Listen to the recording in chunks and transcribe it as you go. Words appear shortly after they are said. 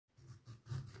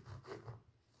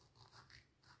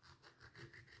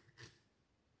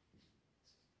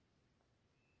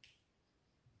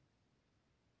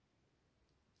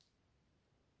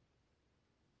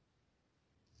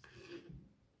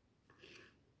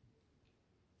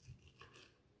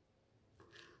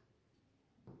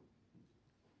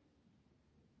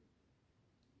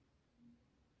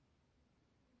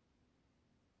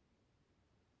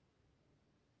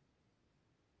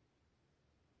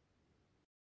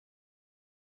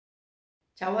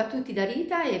Ciao a tutti da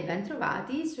Rita e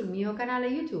bentrovati sul mio canale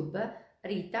YouTube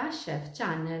Rita Chef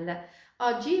Channel.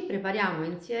 Oggi prepariamo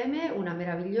insieme una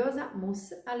meravigliosa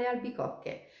mousse alle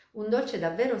albicocche, un dolce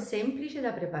davvero semplice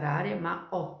da preparare ma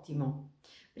ottimo.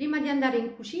 Prima di andare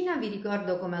in cucina vi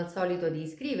ricordo come al solito di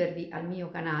iscrivervi al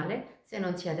mio canale se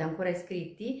non siete ancora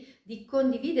iscritti, di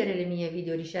condividere le mie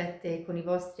video ricette con i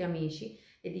vostri amici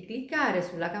e di cliccare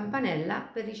sulla campanella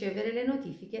per ricevere le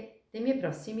notifiche dei miei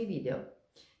prossimi video.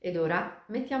 Ed ora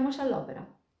mettiamoci all'opera.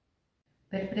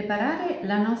 Per preparare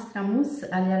la nostra mousse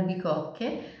alle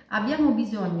albicocche abbiamo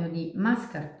bisogno di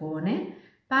mascarpone,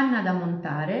 panna da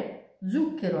montare,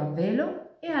 zucchero a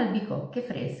velo e albicocche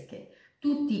fresche.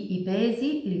 Tutti i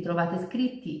pesi li trovate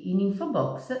scritti in info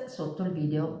box sotto il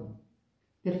video.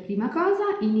 Per prima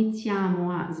cosa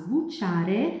iniziamo a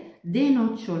sbucciare,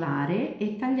 denocciolare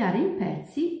e tagliare in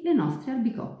pezzi le nostre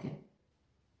albicocche.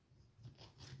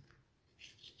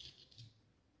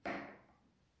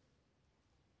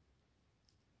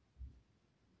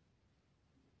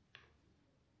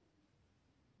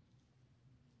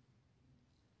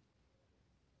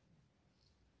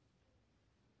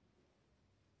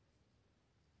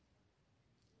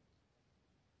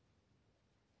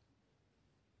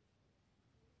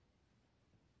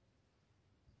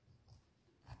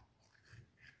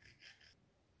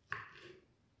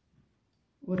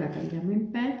 Ora tagliamo in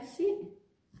pezzi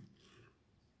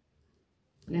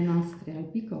le nostre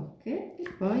albicocche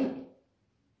e poi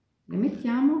le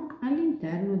mettiamo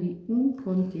all'interno di un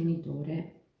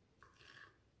contenitore.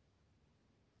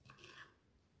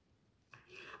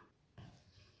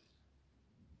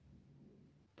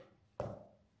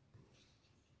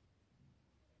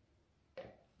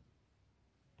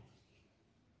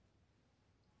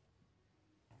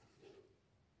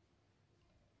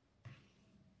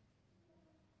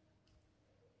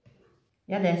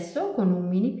 E adesso con un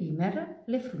mini primer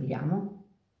le frulliamo.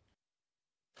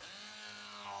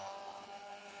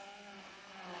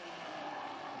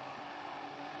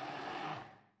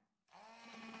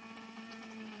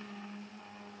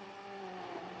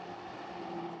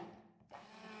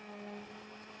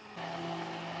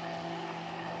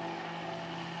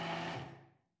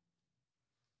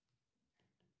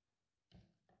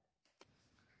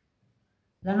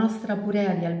 La nostra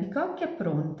purea di albicocche è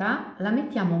pronta, la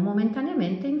mettiamo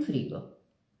momentaneamente in frigo.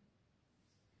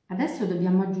 Adesso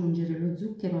dobbiamo aggiungere lo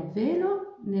zucchero a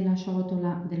velo nella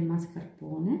ciotola del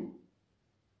mascarpone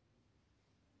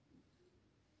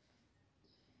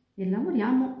e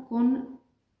lavoriamo con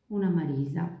una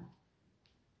marisa.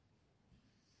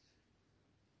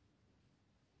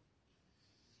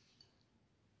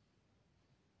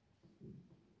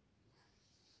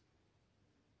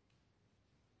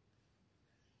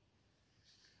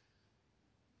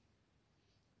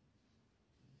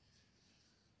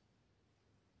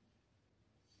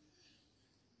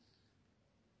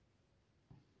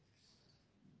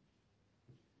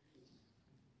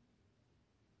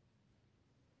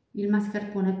 Il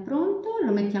mascarpone è pronto,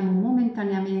 lo mettiamo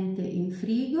momentaneamente in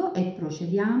frigo e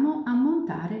procediamo a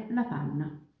montare la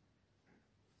panna.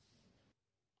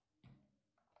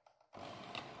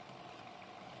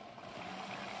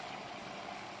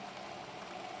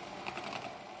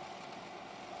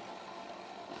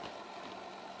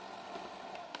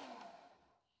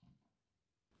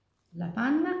 La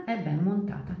panna è ben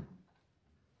montata.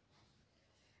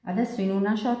 Adesso in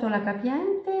una ciotola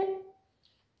capiente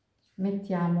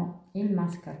mettiamo il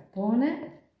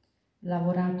mascarpone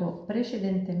lavorato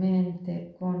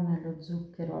precedentemente con lo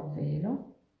zucchero a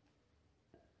velo.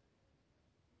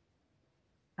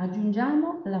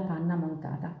 Aggiungiamo la panna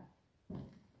montata.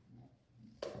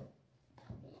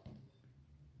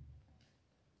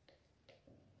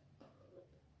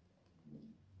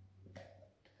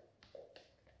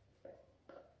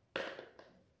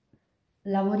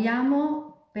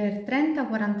 Lavoriamo per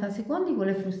 30-40 secondi con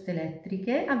le fruste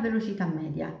elettriche a velocità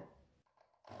media.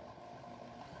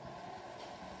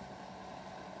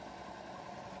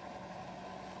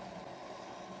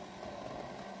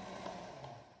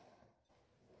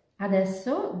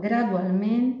 Adesso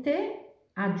gradualmente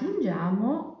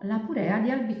aggiungiamo la purea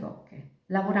di albicocche,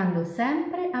 lavorando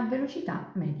sempre a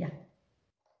velocità media.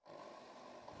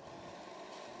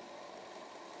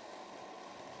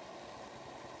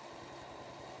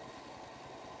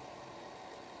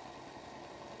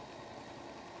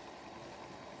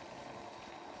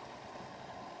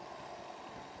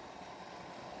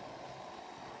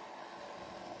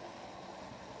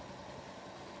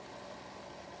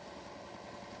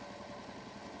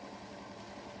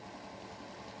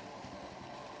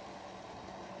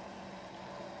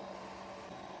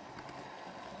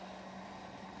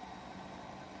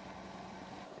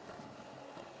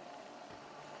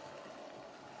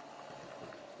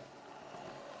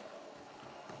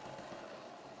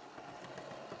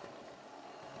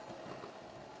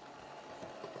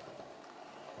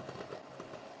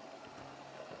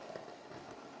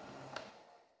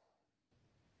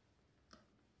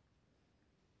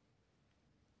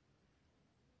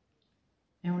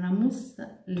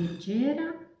 mousse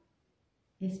leggera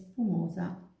e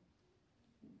spumosa.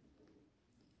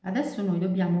 Adesso noi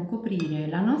dobbiamo coprire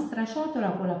la nostra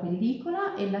ciotola con la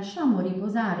pellicola e lasciamo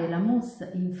riposare la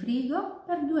mousse in frigo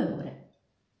per 2 ore.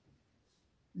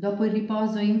 Dopo il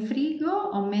riposo in frigo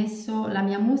ho messo la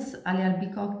mia mousse alle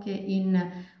albicocche in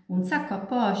un sacco a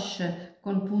poche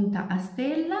con punta a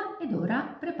stella ed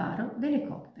ora preparo delle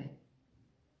coppe.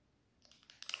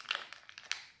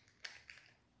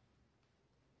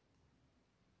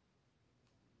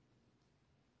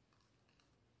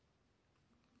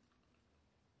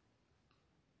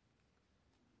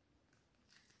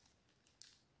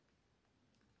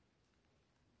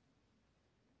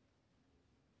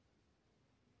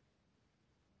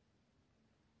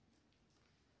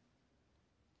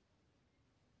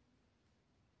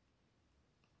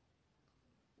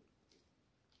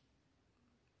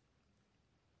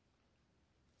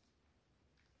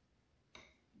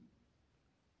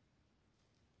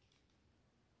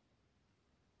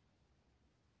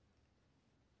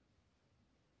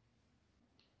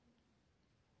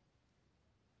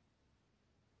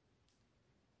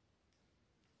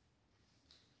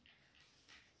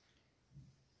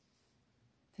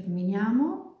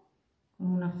 Terminiamo con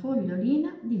una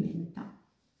fogliolina di menta.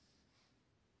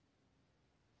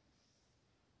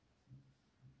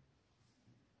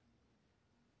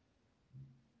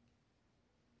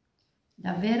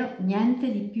 Davvero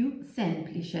niente di più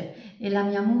semplice e la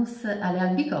mia mousse alle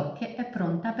albicocche è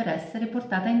pronta per essere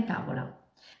portata in tavola.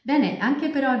 Bene, anche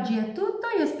per oggi è tutto,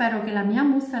 io spero che la mia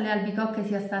mousse alle albicocche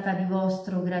sia stata di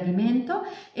vostro gradimento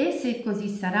e se così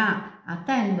sarà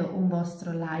attendo un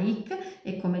vostro like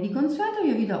e come di consueto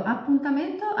io vi do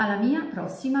appuntamento alla mia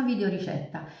prossima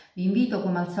videoricetta. Vi invito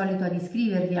come al solito ad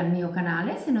iscrivervi al mio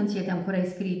canale se non siete ancora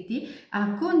iscritti,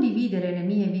 a condividere le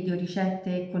mie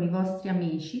videoricette con i vostri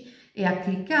amici e a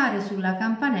cliccare sulla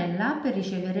campanella per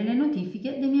ricevere le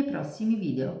notifiche dei miei prossimi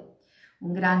video.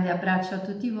 Un grande abbraccio a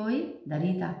tutti voi da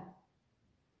Rita.